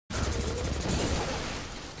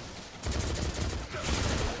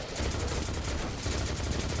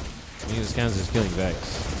think this counts as killing Vex.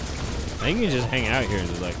 I think you can just hang out here and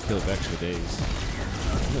just like kill Vex for days.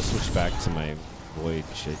 I'm gonna switch back to my void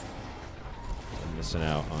shit. I'm missing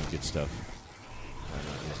out on good stuff. I'm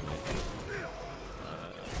not using it.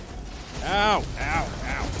 Ow! Ow!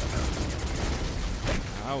 Ow!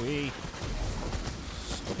 Owie!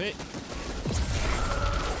 Stop it!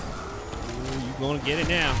 Ooh, you gonna get it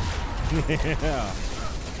now? Yeah.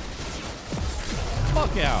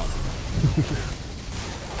 Fuck out!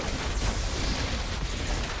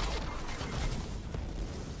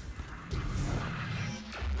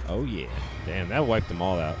 Oh yeah. Damn, that wiped them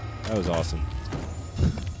all out. That was awesome.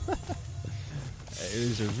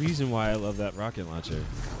 There's a reason why I love that rocket launcher.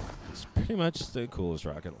 It's pretty much the coolest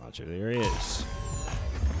rocket launcher there is.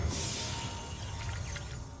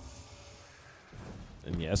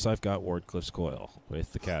 And yes, I've got Wardcliffe's coil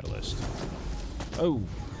with the catalyst. Oh.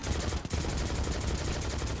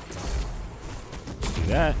 Do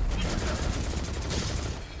that.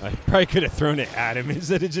 I probably could have thrown it at him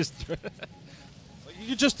instead of just... You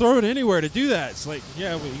could just throw it anywhere to do that. It's like,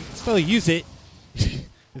 yeah, well, you can still use it.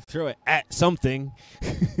 Throw it at something.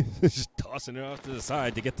 Just tossing it off to the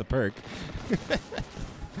side to get the perk.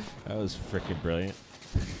 That was freaking brilliant.